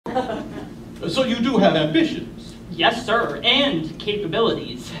So you do have ambitions? Yes, sir, and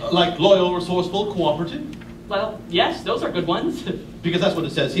capabilities. Like loyal, resourceful, cooperative? Well, yes, those are good ones. Because that's what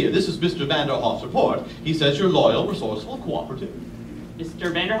it says here. This is Mr. Vanderhoff's report. He says you're loyal, resourceful, cooperative.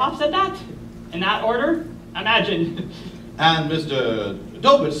 Mr. Vanderhoff said that? In that order? Imagine. And Mr.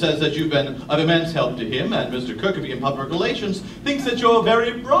 Dobich says that you've been of immense help to him, and Mr. Kirkaby in public relations thinks that you're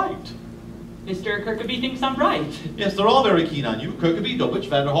very bright. Mr. Kirkaby thinks I'm bright. Yes, they're all very keen on you. Kirkaby, Dobich,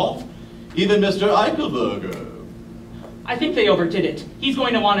 Vanderhoff, even Mr. Eichelberger. I think they overdid it. He's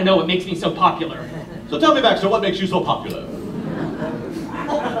going to want to know what makes me so popular. So tell me, Baxter, what makes you so popular?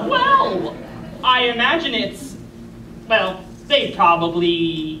 Well, I imagine it's... Well, they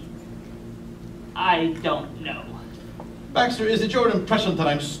probably... I don't know. Baxter, is it your impression that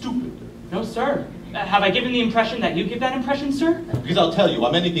I'm stupid? No, sir. Have I given the impression that you give that impression, sir? Because I'll tell you,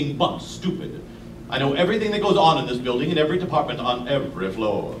 I'm anything but stupid. I know everything that goes on in this building, in every department, on every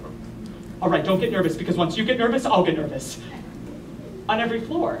floor. All right, don't get nervous, because once you get nervous, I'll get nervous. On every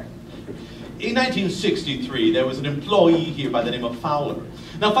floor. In 1963, there was an employee here by the name of Fowler.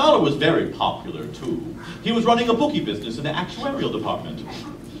 Now, Fowler was very popular, too. He was running a bookie business in the actuarial department.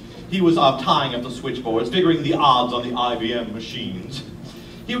 He was tying up the switchboards, figuring the odds on the IBM machines.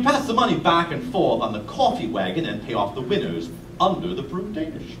 He would pass the money back and forth on the coffee wagon and pay off the winners under the prune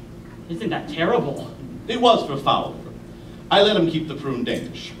Danish. Isn't that terrible? It was for Fowler. I let him keep the prune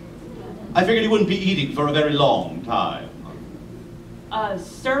Danish. I figured he wouldn't be eating for a very long time.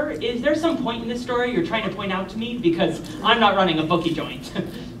 Sir, is there some point in this story you're trying to point out to me? Because I'm not running a bookie joint.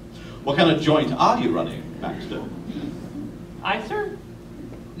 What kind of joint are you running, Baxter? I, sir?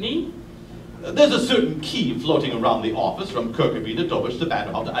 Me? There's a certain key floating around the office, from Kirkaby to Dobich to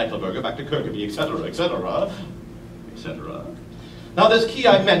Vanderhoff to Eichelberger, back to Kirkaby, etc., etc., etc. Now, this key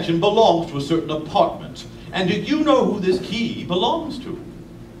I mentioned belongs to a certain apartment. And do you know who this key belongs to?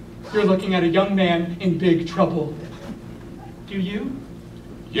 You're looking at a young man in big trouble. Do you?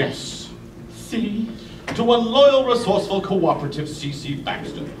 Yes. See? To one loyal, resourceful, cooperative C.C.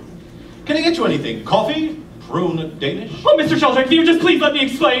 Baxter. Can I get you anything? Coffee? Prune Danish? Oh, Mr. Sheldrake, can you just please let me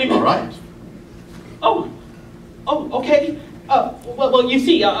explain? All right. Oh, okay. Well, you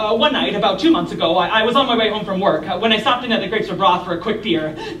see, one night, about 2 months ago, I was on my way home from work when I stopped in at the Grapes of Broth for a quick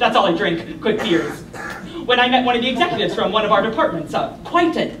beer. That's all I drink, quick beers. When I met one of the executives from one of our departments,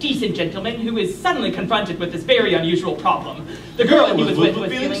 quite a decent gentleman who is suddenly confronted with this very unusual problem. The girl he was with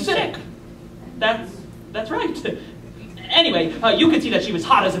was feeling sick. That's right. Anyway, you could see that she was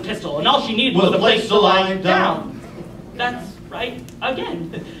hot as a pistol, and all she needed was a place to lie down. That's right,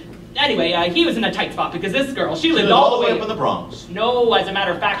 again. Anyway, he was in a tight spot because this girl, she lived all the way up in the Bronx. No, as a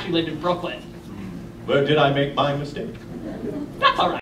matter of fact, she lived in Brooklyn. Where did I make my mistake? That's all right.